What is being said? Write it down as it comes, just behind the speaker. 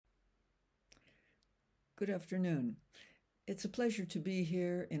Good afternoon. It's a pleasure to be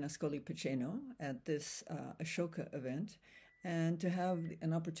here in Ascoli, Piceno at this ASHOKA event and to have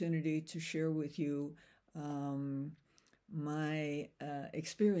an opportunity to share with you my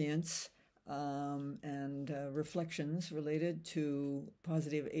experience and reflections related to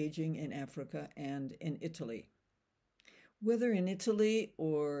positive aging in Africa and in Italy. Whether in Italy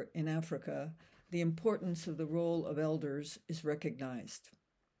or in Africa, the importance of the role of elders is recognized.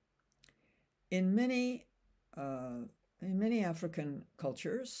 In many African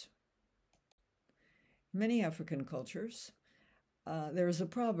cultures, there is a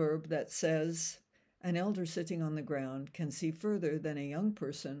proverb that says, "An elder sitting on the ground can see further than a young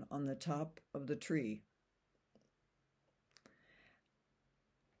person on the top of the tree."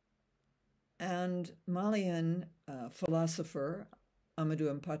 And Malian philosopher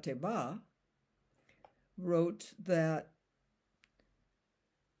Amadou Mpate Ba wrote that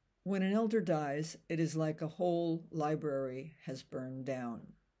when an elder dies, it is like a whole library has burned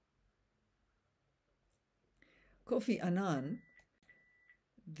down. Kofi Annan,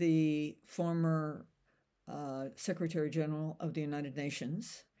 the former Secretary General of the United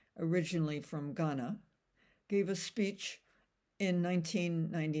Nations, originally from Ghana, gave a speech in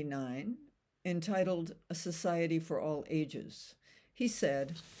 1999 entitled "A Society for All Ages." He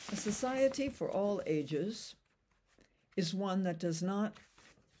said, "A society for all ages is one that does not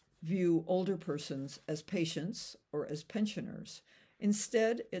view older persons as patients or as pensioners.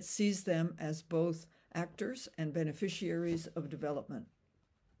 Instead, it sees them as both actors and beneficiaries of development.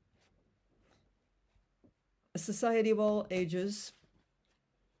 A society of all ages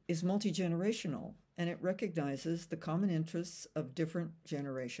is multi-generational, and it recognizes the common interests of different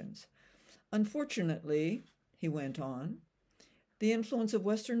generations. Unfortunately," he went on, "the influence of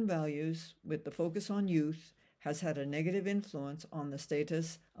Western values with the focus on youth has had a negative influence on the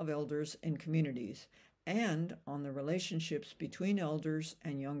status of elders in communities and on the relationships between elders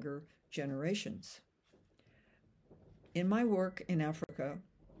and younger generations. In my work in Africa,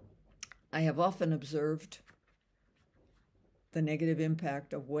 I have often observed the negative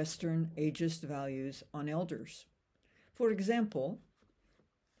impact of Western ageist values on elders. For example,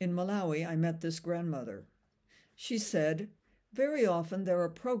 in Malawi, I met this grandmother. She said, 'Very often there are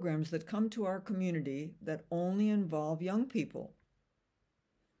programs that come to our community that only involve young people.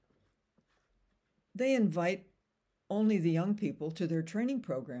 They invite only the young people to their training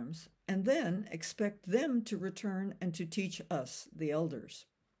programs and then expect them to return and to teach us, the elders.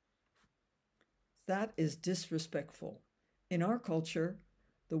 That is disrespectful. In our culture,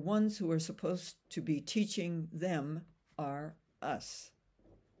 the ones who are supposed to be teaching them are us,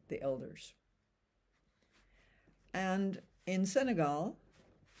 the elders.' And in Senegal,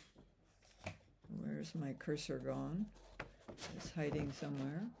 where's my cursor gone? It's hiding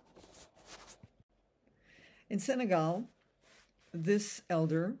somewhere. In Senegal, this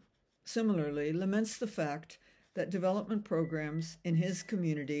elder similarly laments the fact that development programs in his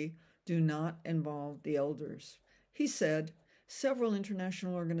community do not involve the elders. He said, 'Several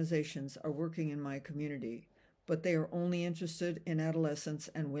international organizations are working in my community, but they are only interested in adolescents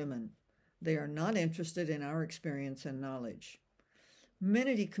and women. They are not interested in our experience and knowledge.'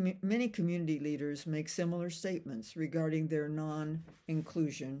 Many community leaders make similar statements regarding their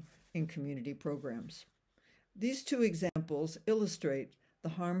non-inclusion in community programs. These two examples illustrate the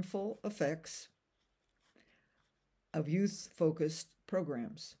harmful effects of youth-focused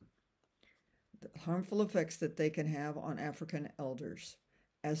programs, the harmful effects that they can have on African elders,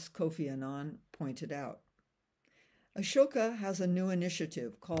 as Kofi Annan pointed out. ASHOKA has a new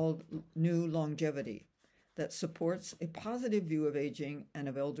initiative called New Longevity that supports a positive view of aging and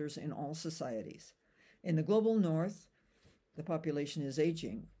of elders in all societies. In the global north, the population is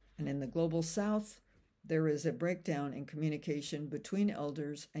aging, and in the global south, there is a breakdown in communication between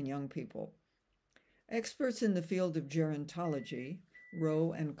elders and young people. Experts in the field of gerontology,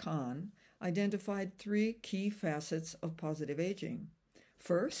 Rowe and Kahn, identified three key facets of positive aging.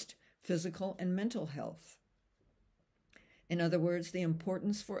 First, physical and mental health. In other words, the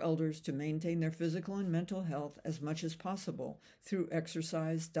importance for elders to maintain their physical and mental health as much as possible through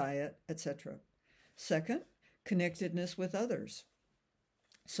exercise, diet, etc. Second, connectedness with others,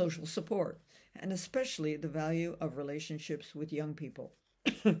 social support, and especially the value of relationships with young people.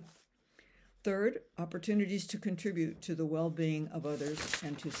 Third, opportunities to contribute to the well-being of others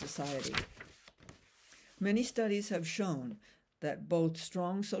and to society. Many studies have shown that both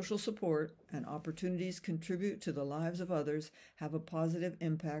strong social support and opportunities contribute to the lives of others have a positive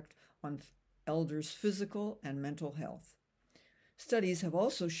impact on elders' physical and mental health. Studies have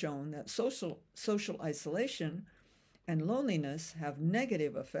also shown that social isolation and loneliness have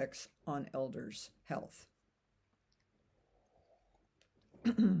negative effects on elders' health.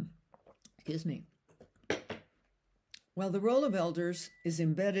 Excuse me. While the role of elders is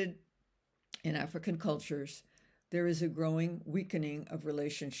embedded in African cultures, there is a growing weakening of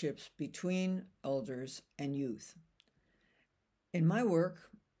relationships between elders and youth. In my work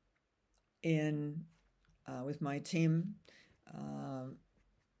with my team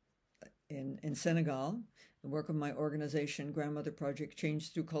in Senegal, the work of my organization, Grandmother Project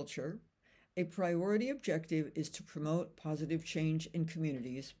Change Through Culture, a priority objective is to promote positive change in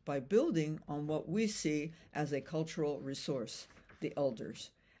communities by building on what we see as a cultural resource, the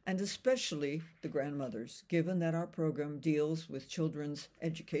elders, and especially the grandmothers, given that our program deals with children's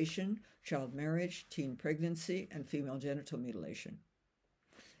education, child marriage, teen pregnancy, and female genital mutilation.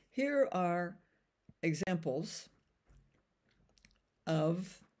 Here are examples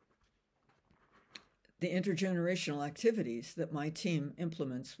of the intergenerational activities that my team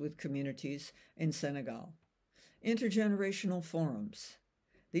implements with communities in Senegal. Intergenerational forums.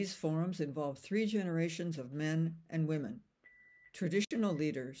 These forums involve 3 generations of men and women, traditional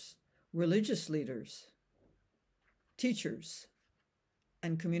leaders, religious leaders, teachers,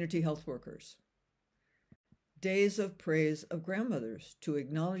 and community health workers. Days of praise of grandmothers to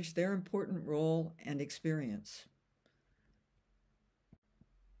acknowledge their important role and experience.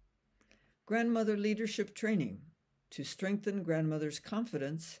 Grandmother leadership training to strengthen grandmothers'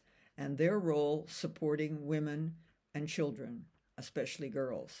 confidence and their role supporting women and children, especially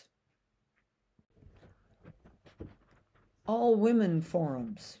girls. All women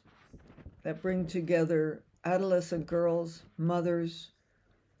forums that bring together adolescent girls, mothers,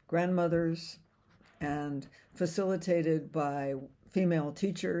 grandmothers, and facilitated by female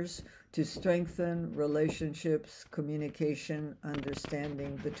teachers to strengthen relationships, communication,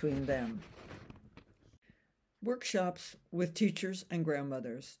 understanding between them. Workshops with teachers and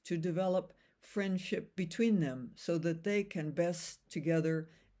grandmothers to develop friendship between them so that they can best together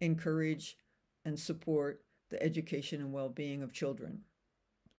encourage and support the education and well-being of children.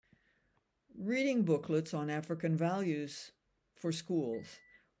 Reading booklets on African values for schools,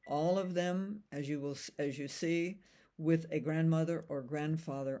 all of them, as you see, with a grandmother or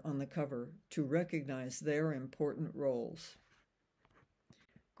grandfather on the cover to recognize their important roles.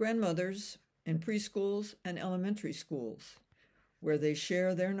 Grandmothers in preschools and elementary schools, where they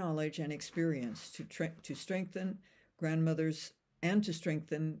share their knowledge and experience to strengthen grandmothers and to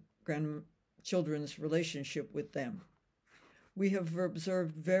strengthen grandchildren's relationship with them. We have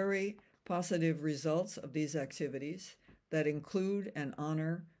observed very positive results of these activities that include and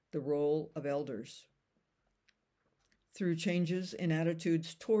honor the role of elders through changes in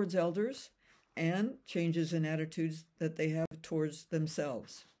attitudes towards elders and changes in attitudes that they have towards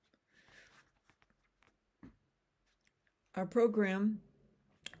themselves. Our program,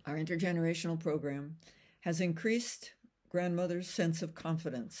 our intergenerational program, has increased grandmothers' sense of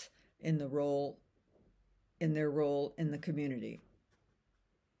confidence in their role in the community.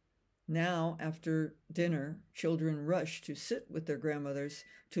 Now, after dinner, children rush to sit with their grandmothers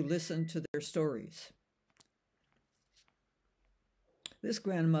to listen to their stories. This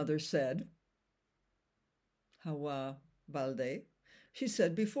grandmother said, Hawa Balde, she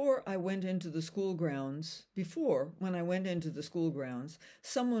said, when I went into the school grounds,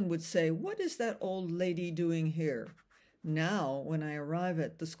 someone would say, "What is that old lady doing here?" Now, when I arrive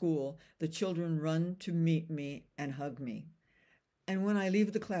at the school, the children run to meet me and hug me. And when I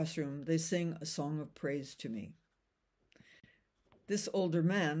leave the classroom, they sing a song of praise to me. This older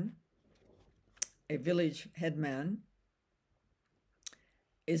man, a village headman,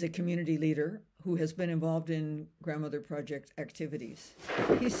 is a community leader who has been involved in Grandmother Project activities.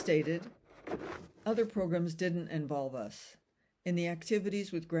 He stated, "Other programs didn't involve us. In the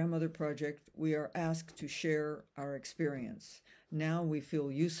activities with Grandmother Project, we are asked to share our experience. Now we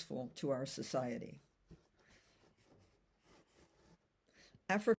feel useful to our society."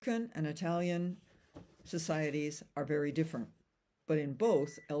 African and Italian societies are very different, but in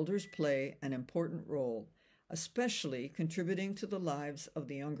both, elders play an important role, especially contributing to the lives of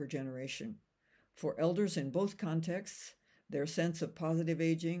the younger generation. For elders in both contexts, their sense of positive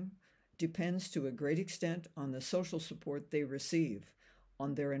aging depends to a great extent on the social support they receive,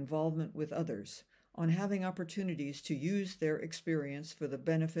 on their involvement with others, on having opportunities to use their experience for the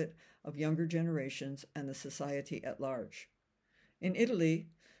benefit of younger generations and the society at large. In Italy,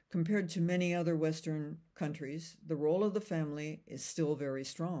 compared to many other Western countries, the role of the family is still very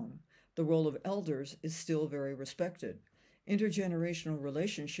strong. The role of elders is still very respected. Intergenerational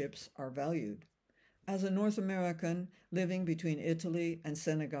relationships are valued. As a North American living between Italy and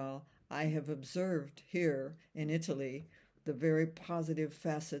Senegal, I have observed here in Italy these very positive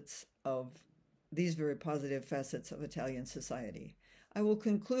facets of Italian society. I will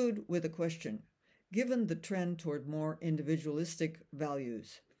conclude with a question. Given the trend toward more individualistic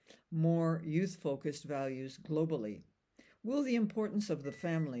values, more youth-focused values globally, will the importance of the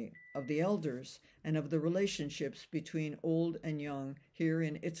family, of the elders, and of the relationships between old and young here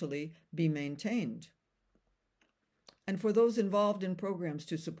in Italy be maintained? And for those involved in programs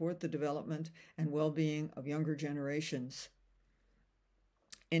to support the development and well-being of younger generations,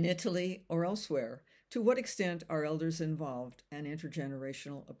 in Italy or elsewhere, to what extent are elders involved and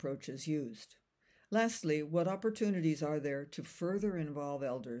intergenerational approaches used? Lastly, what opportunities are there to further involve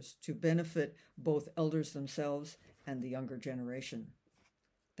elders to benefit both elders themselves and the younger generation?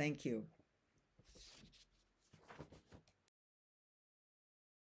 Thank you.